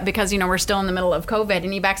all the way up because we're still in the middle of COVID,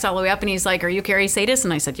 and he backs all the way up, and he's like, "Are you Carrie Sadis?"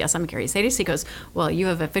 And I said, "Yes, I'm Carrie Sadis." He goes, "Well, you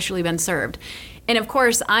have officially been served," and of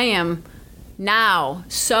course, I am now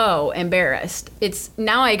so embarrassed.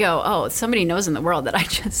 Now I go, oh, somebody knows in the world that I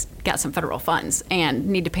just got some federal funds and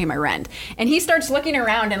need to pay my rent. And he starts looking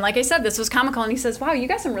around, and like I said, this was comical, and he says, wow, you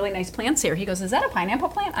got some really nice plants here. He goes, is that a pineapple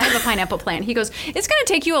plant? I have a pineapple plant. He goes, it's going to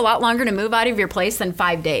take you a lot longer to move out of your place than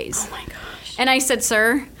 5 days. Oh my gosh. And I said,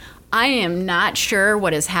 sir, I am not sure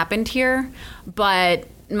what has happened here, but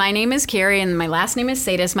my name is Carrie, and my last name is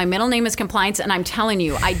Sadis. My middle name is Compliance, and I'm telling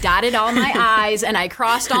you, I dotted all my I's, and I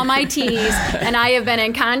crossed all my T's, and I have been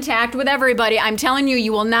in contact with everybody. I'm telling you,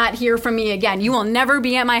 you will not hear from me again. You will never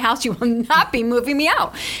be at my house. You will not be moving me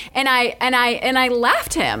out. And I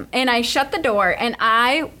left him, and I shut the door, and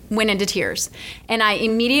I went into tears, and I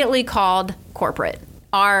immediately called corporate.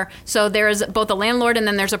 So there's both a landlord and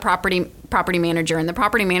then there's a property manager, and the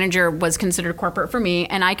property manager was considered corporate for me,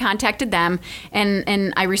 and I contacted them,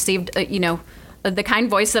 and I received the kind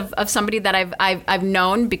voice of somebody that I've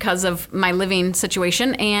known because of my living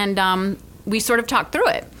situation, and we sort of talked through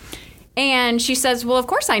it. And she says, well, of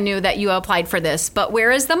course I knew that you applied for this, but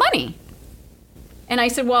where is the money? And I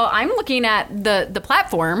said, well, I'm looking at the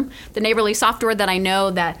platform, the Neighborly software that I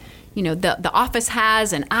know that the office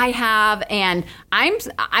has and I have, and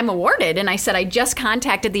I'm awarded. And I said, I just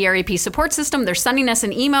contacted the RAP support system. They're sending us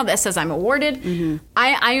an email that says I'm awarded. Mm-hmm.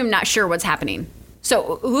 I am not sure what's happening.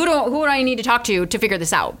 So who do I need to talk to figure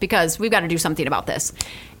this out? Because we've got to do something about this.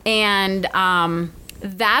 And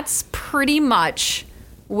that's pretty much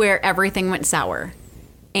where everything went sour.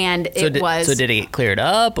 And So did it get cleared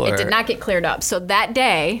up? Or? It did not get cleared up. So that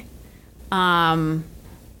day, I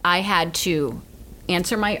had to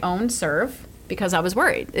answer my own serve because I was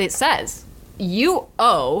worried. It says you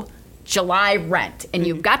owe July rent, and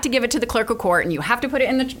you've got to give it to the clerk of court, and you have to put it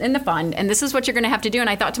in the fund, and this is what you're going to have to do. And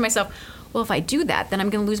I thought to myself, well, if I do that, then I'm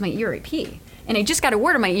going to lose my ERAP. And I just got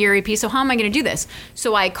awarded my ERAP, so how am I going to do this?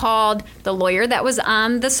 So I called the lawyer that was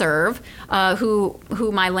on the serve,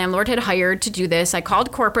 who my landlord had hired to do this. I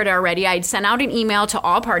called corporate already. I'd sent out an email to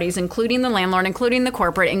all parties, including the landlord, including the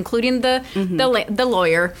corporate, including the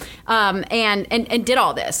lawyer, and did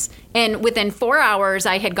all this. And within 4 hours,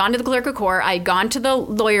 I had gone to the clerk of court, I had gone to the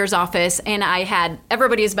lawyer's office, and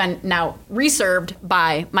everybody has been now reserved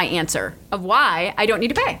by my answer of why I don't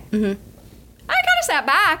need to pay. Mm-hmm. I kind of sat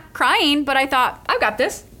back crying, but I thought, I've got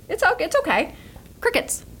this. It's okay.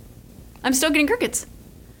 Crickets. I'm still getting crickets.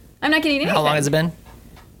 I'm not getting anything. How long has it been?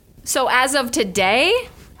 So as of today,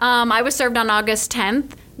 I was served on August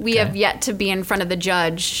 10th. We have yet to be in front of the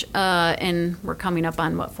judge, and we're coming up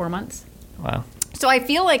on, 4 months? Wow. So I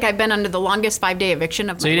feel like I've been under the longest 5-day eviction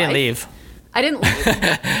of my life. So you didn't leave? I didn't leave.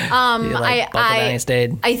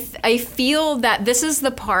 I feel that this is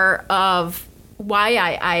the part of why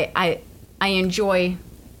I enjoy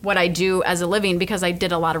what I do as a living, because I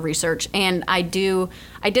did a lot of research, and I did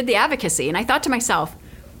the advocacy. And I thought to myself,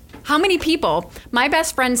 how many people, my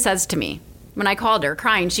best friend says to me, when I called her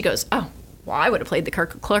crying, she goes, oh, well, I would have played the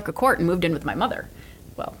clerk of court and moved in with my mother.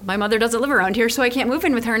 Well, my mother doesn't live around here, so I can't move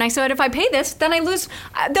in with her. And I said, if I pay this, then I lose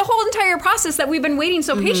the whole entire process that we've been waiting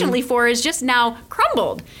so patiently for is just now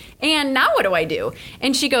crumbled. And now what do I do?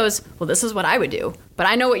 And she goes, well, this is what I would do, but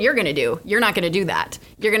I know what you're going to do. You're not going to do that.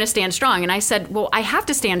 You're going to stand strong. And I said, well, I have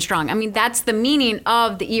to stand strong. I mean, that's the meaning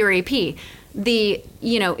of the ERAP. The,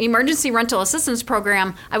 Emergency Rental Assistance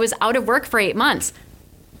Program, I was out of work for 8 months.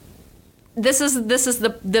 this is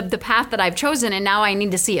the path that I've chosen, and now I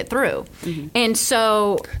need to see it through. And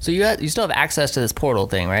so you still have access to this portal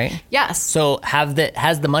thing, right? yes. So has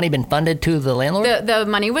the money been funded to the landlord? The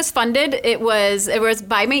money was funded. It was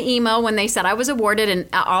by my email when they said I was awarded, and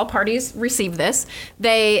all parties received this.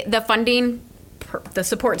 The funding, the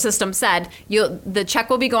support system said the check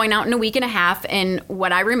will be going out in a week and a half. And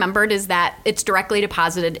what I remembered is that it's directly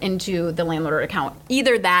deposited into the landlord account.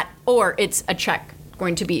 Either that or it's a check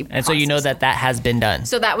going to be. And so you know that has been done.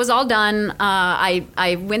 So that was all done.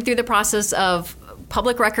 I went through the process of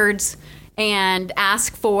public records and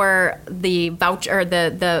asked for the voucher,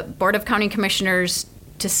 the Board of County Commissioners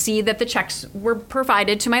to see that the checks were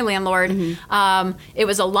provided to my landlord. It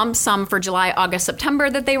was a lump sum for July, August, September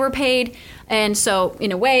that they were paid. And so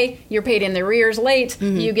in a way, you're paid in the arrears late.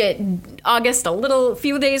 You get August a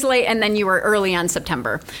few days late, and then you were early on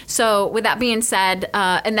September. So with that being said,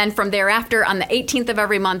 and then from thereafter, on the 18th of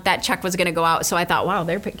every month, that check was going to go out. So I thought, wow,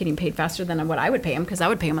 they're getting paid faster than what I would pay them, because I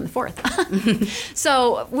would pay them on the 4th.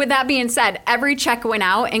 So with that being said, every check went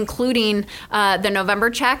out, including the November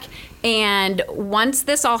check. And once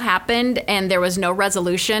this all happened and there was no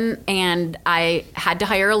resolution, and I had to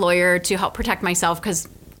hire a lawyer to help protect myself because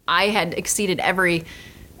I had exceeded every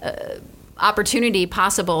opportunity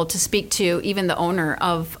possible to speak to even the owner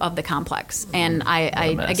of the complex. And I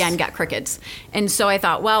again got crickets. And so I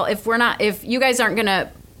thought, well, if you guys aren't going to,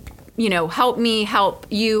 help me, help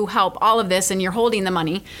you, help all of this, and you're holding the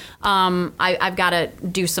money, I've got to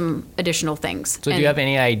do some additional things. So do you have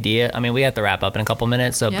any idea? I mean, we have to wrap up in a couple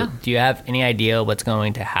minutes. So Yeah. do you have any idea what's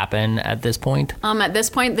going to happen at this point? At this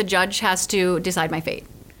point, the judge has to decide my fate.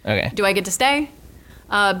 Okay. Do I get to stay?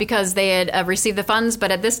 Because they had received the funds,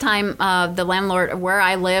 but at this time, the landlord where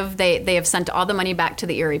I live, they have sent all the money back to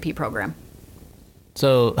the ERAP program.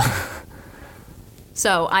 So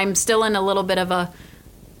So I'm still in a little bit of a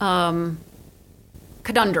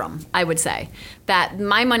conundrum, I would say, that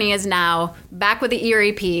my money is now back with the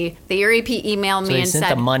ERAP. The ERAP emailed me they and sent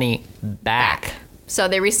said the money back. So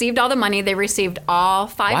they received all the money. They received all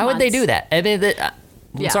 5 months. Why would they do that? I mean, I'm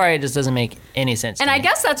Yeah. sorry, it just doesn't make any sense to And me. I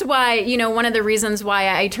guess that's why, one of the reasons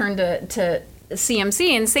why I turned to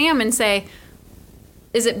CMC and Sam and say,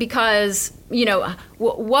 is it because,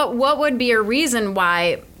 what would be a reason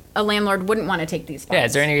why a landlord wouldn't want to take these funds? Yeah,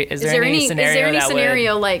 is there any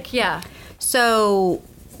scenario like, yeah. So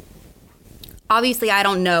obviously I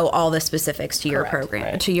don't know all the specifics to your Correct. program,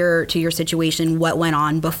 Right. to your situation, what went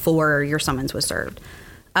on before your summons was served.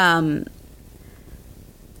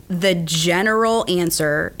 The general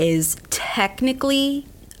answer is technically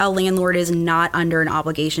a landlord is not under an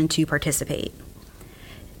obligation to participate.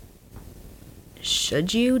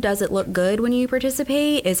 Should you? Does it look good when you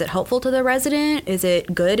participate? Is it helpful to the resident? Is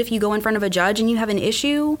it good if you go in front of a judge and you have an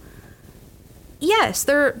issue? Yes,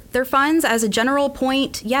 they're funds as a general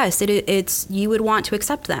point. Yes, it's you would want to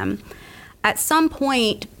accept them. At some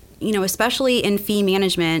point, especially in fee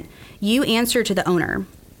management, you answer to the owner.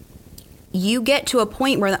 You get to a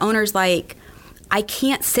point where the owner's like, I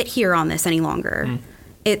can't sit here on this any longer.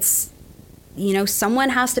 It's, someone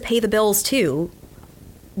has to pay the bills too.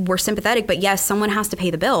 We're sympathetic, but yes, someone has to pay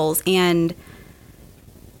the bills. And,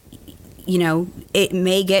 it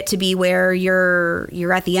may get to be where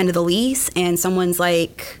you're at the end of the lease and someone's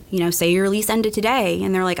like, say your lease ended today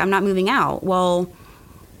and they're like, I'm not moving out. Well,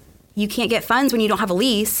 you can't get funds when you don't have a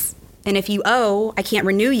lease. And if you owe, I can't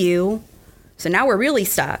renew you. So now we're really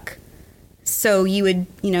stuck. So you would,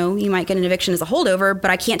 you might get an eviction as a holdover,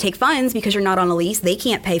 but I can't take funds because you're not on a lease. They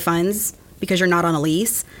can't pay funds because you're not on a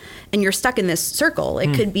lease. And you're stuck in this circle.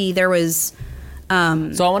 It could be there was... So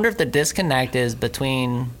I wonder if the disconnect is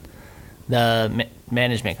between the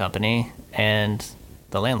management company and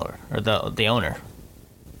the landlord or the owner.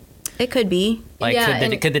 It could be. Like,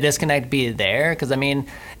 Yeah, could the disconnect be there? Because,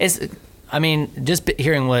 just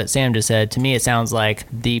hearing what Sam just said, to me, it sounds like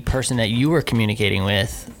the person that you were communicating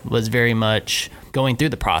with was very much going through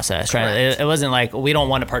the process. Right? It wasn't like, we don't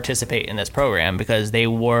want to participate in this program, because they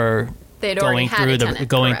were They'd already had a tenant,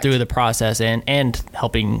 correct. through the process and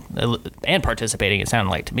helping and participating, it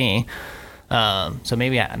sounded like to me. So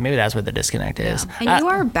maybe that's where the disconnect is. And you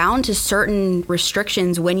are bound to certain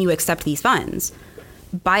restrictions when you accept these funds.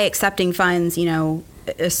 By accepting funds,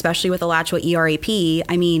 especially with Alachua ERAP,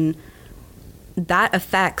 I mean, that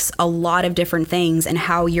affects a lot of different things and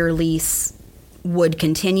how your lease would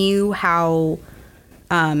continue, how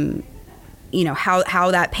that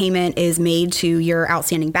payment is made to your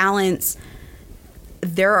outstanding balance.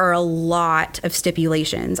 There are a lot of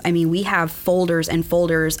stipulations. I mean, we have folders and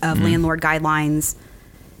folders of landlord guidelines,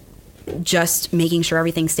 just making sure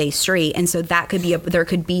everything stays straight. And so that could be there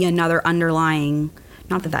could be another underlying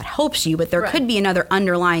not that helps you, but there Right. could be another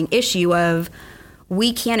underlying issue of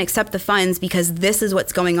we can't accept the funds because this is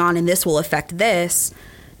what's going on and this will affect this.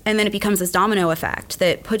 And then it becomes this domino effect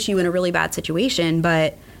that puts you in a really bad situation,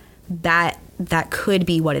 but that could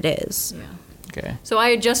be what it is. Yeah. Okay. So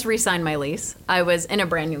I had just re-signed my lease. I was in a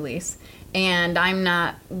brand new lease, and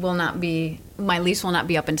my lease will not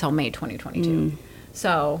be up until May 2022.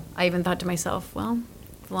 So I even thought to myself, well,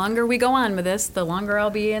 the longer we go on with this, the longer I'll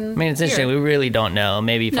be in. I mean, it's interesting. We really don't know.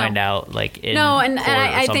 Maybe find out like in No, and court or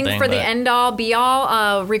I think something, for the but- end all be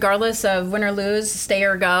all, regardless of win or lose, stay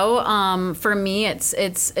or go. For me,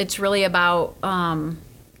 it's really about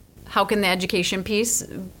how can the education piece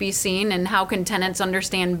be seen, and how can tenants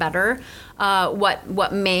understand better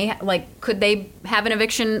what may, like, could they have an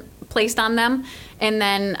eviction placed on them, and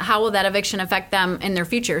then how will that eviction affect them in their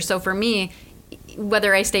future. So for me,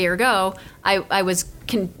 whether I stay or go, I was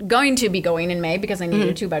going to be going in May because I needed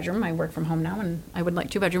a 2-bedroom. I work from home now, and I would like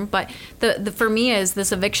 2-bedroom. But the for me is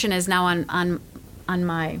this eviction is now on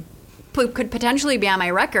my could potentially be on my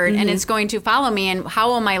record, and it's going to follow me. And how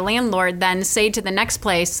will my landlord then say to the next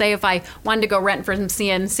place? Say if I wanted to go rent from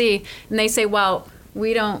CNC, and they say, well,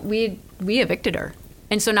 we evicted her,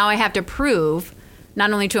 and so now I have to prove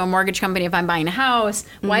not only to a mortgage company if I'm buying a house,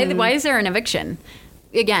 why is there an eviction?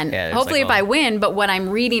 Again, Yeah, hopefully like if I win, but what I'm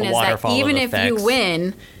reading a is that waterfall of even if you effects.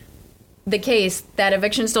 win the case, that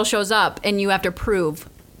eviction still shows up, and you have to prove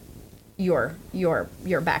your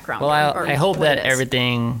background. Well, or I hope what that it is.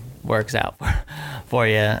 everything works out for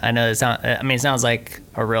you. I know it sounds like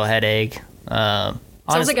a real headache. Sounds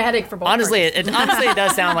like a headache for both Honestly, parties. it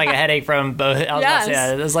does sound like a headache from both. I was about to say Yes.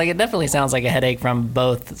 that. It's like it definitely sounds like a headache from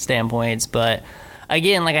both standpoints. But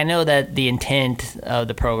again, like I know that the intent of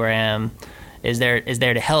the program is there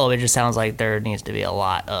to help. It just sounds like there needs to be a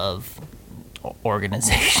lot of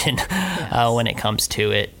organization when it comes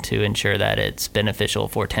to it to ensure that it's beneficial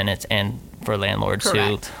for tenants and for landlords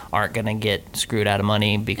Correct. who aren't going to get screwed out of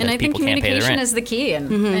money because And I think people can't pay the communication rent. is the key,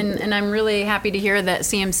 and I'm really happy to hear that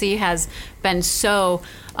CMC has been so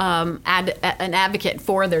an advocate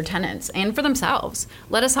for their tenants and for themselves.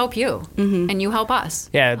 Let us help you, and you help us.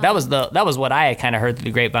 Yeah, that was what I kind of heard through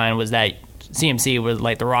the grapevine was that CMC was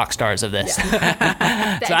like the rock stars of this. So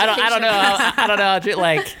I don't know.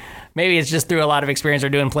 Like maybe it's just through a lot of experience or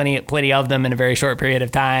doing plenty of them in a very short period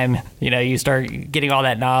of time. You know, you start getting all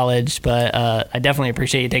that knowledge. But I definitely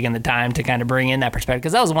appreciate you taking the time to kind of bring in that perspective,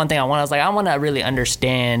 because that was one thing I wanted. I was like, I want to really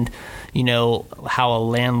understand, you know, how a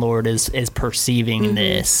landlord is perceiving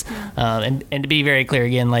this, and to be very clear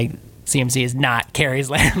again, like. CMC is not Carrie's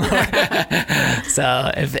landlord.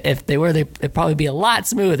 So if they were, it'd probably be a lot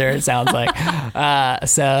smoother, it sounds like.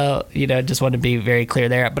 So, you know, just want to be very clear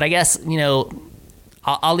there. But I guess, you know,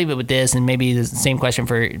 I'll leave it with this, and maybe the same question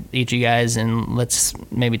for each of you guys, and let's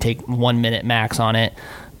maybe take 1 minute max on it.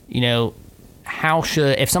 You know,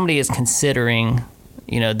 if somebody is considering,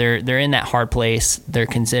 you know, they're in that hard place, they're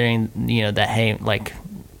considering, you know, that, hey, like,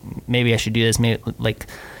 maybe I should do this, maybe, like,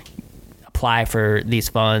 apply for these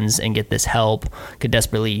funds and get this help, could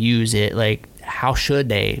desperately use it, like how should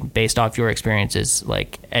they, based off your experiences,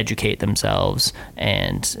 like educate themselves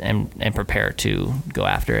and prepare to go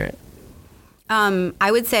after it? I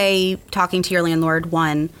would say talking to your landlord,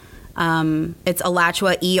 one, it's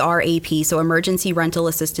Alachua ERAP, so Emergency Rental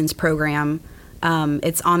Assistance Program.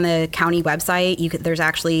 It's on the county website. There's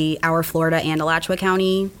actually our Florida and Alachua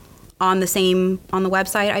County on the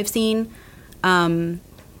website I've seen.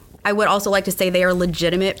 I would also like to say they are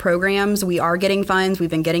legitimate programs. We are getting funds.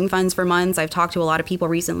 We've been getting funds for months. I've talked to a lot of people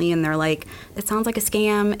recently, and they're like, it sounds like a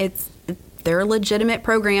scam. They're legitimate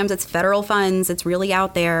programs. It's federal funds. It's really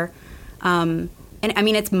out there. And I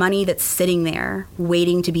mean, it's money that's sitting there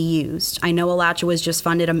waiting to be used. I know Alachua was just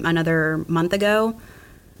funded another month ago.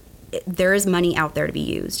 There is money out there to be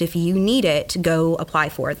used. If you need it, go apply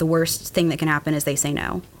for it. The worst thing that can happen is they say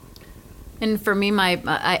no. And for me,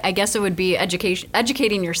 I guess it would be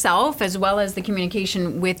educating yourself as well as the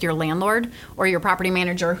communication with your landlord or your property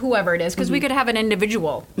manager, whoever it is, because we could have an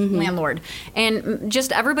individual landlord, and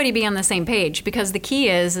just everybody be on the same page. Because the key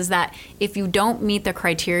is that if you don't meet the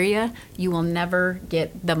criteria, you will never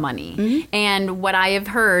get the money. And what I have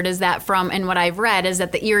heard is that and what I've read is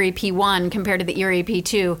that the ERAP 1 compared to the ERAP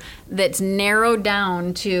 2, that's narrowed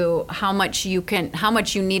down to how much you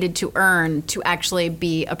needed to earn to actually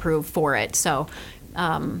be approved for it. So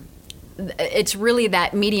it's really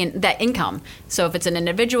that median, that income. So if it's an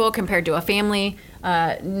individual compared to a family,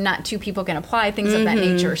 not two people can apply, things of that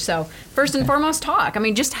nature. So first and foremost, talk. I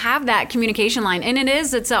mean, just have that communication line. And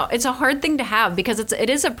it's a hard thing to have because it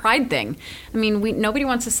is a pride thing. I mean, nobody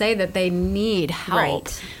wants to say that they need help.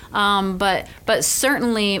 Right. But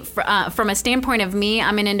certainly from a standpoint of me,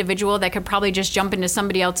 I'm an individual that could probably just jump into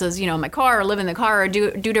somebody else's, my car, or live in the car, or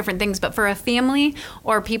do different things. But for a family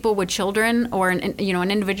or people with children, or an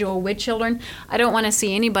individual with children, I don't want to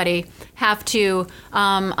see anybody have to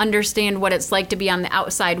understand what it's like to be on the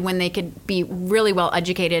outside when they could be really well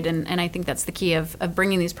educated. And I think that's the key of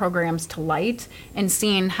bringing these programs to light and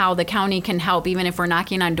seeing how the county can help, even if we're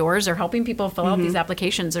knocking on doors or helping people fill out these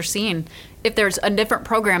applications, or seeing if there's a different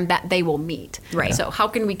program that they will meet. Right. So how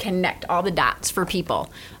can we connect all the dots for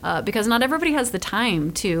people? Because not everybody has the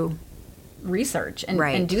time to research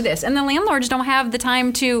and do this, and the landlords don't have the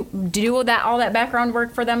time to do all that background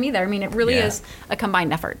work for them either. I mean, it really is a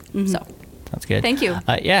combined effort. So that's good. Thank you.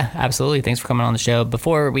 Yeah, absolutely. Thanks for coming on the show.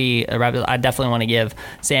 Before we wrap it, I definitely want to give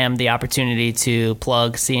Sam the opportunity to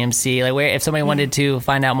plug CMC. Like, where, if somebody wanted to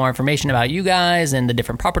find out more information about you guys and the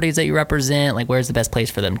different properties that you represent, like, where's the best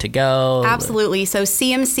place for them to go? Absolutely. So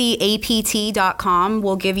cmcapt.com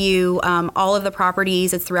will give you all of the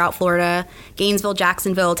properties. It's throughout Florida: Gainesville,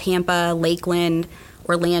 Jacksonville, Tampa, Lakeland,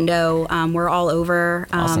 Orlando. We're all over.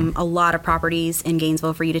 Awesome. A lot of properties in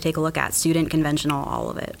Gainesville for you to take a look at. Student, conventional, all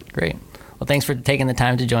of it. Great. Well, thanks for taking the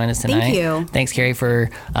time to join us tonight. Thank you. Thanks, Carrie, for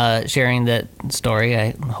sharing that story.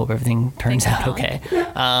 I hope everything turns out okay.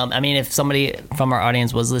 I mean, if somebody from our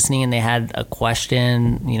audience was listening and they had a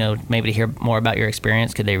question, maybe to hear more about your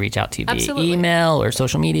experience, could they reach out to you via email or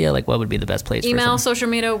social media? Like, what would be the best place? Email, social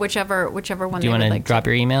media, whichever one. Do you want to drop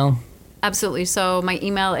your email? Absolutely. So my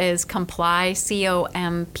email is comply,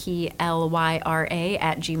 COMPLYRA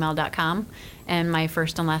 @gmail.com, and my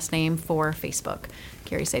first and last name for Facebook,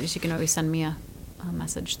 Carrie Sadis. You can always send me a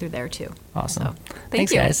message through there too. Awesome. So,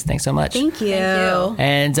 Thanks, you guys. Thanks so much. Thank you.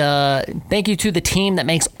 And thank you to the team that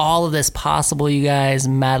makes all of this possible, you guys.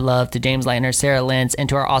 Mad love to James Leitner, Sarah Lentz, and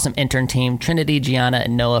to our awesome intern team, Trinity, Gianna,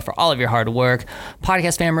 and Noah, for all of your hard work.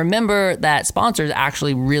 Podcast fam, remember that sponsors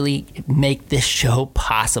actually really make this show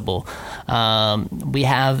possible. We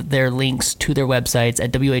have their links to their websites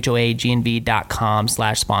at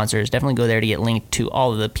whoagnv.com/sponsors. Definitely go there to get linked to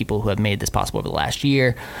all of the people who have made this possible over the last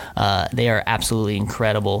year. They are absolutely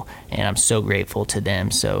incredible, and I'm so grateful to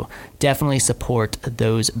them. So definitely support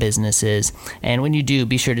those businesses. And when you do,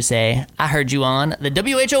 be sure to say, I heard you on the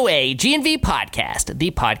WHOA GNV podcast,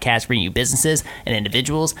 the podcast bringing you businesses and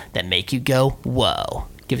individuals that make you go, whoa.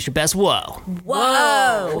 Give us your best whoa.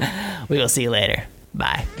 Whoa. We will see you later.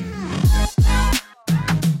 Bye.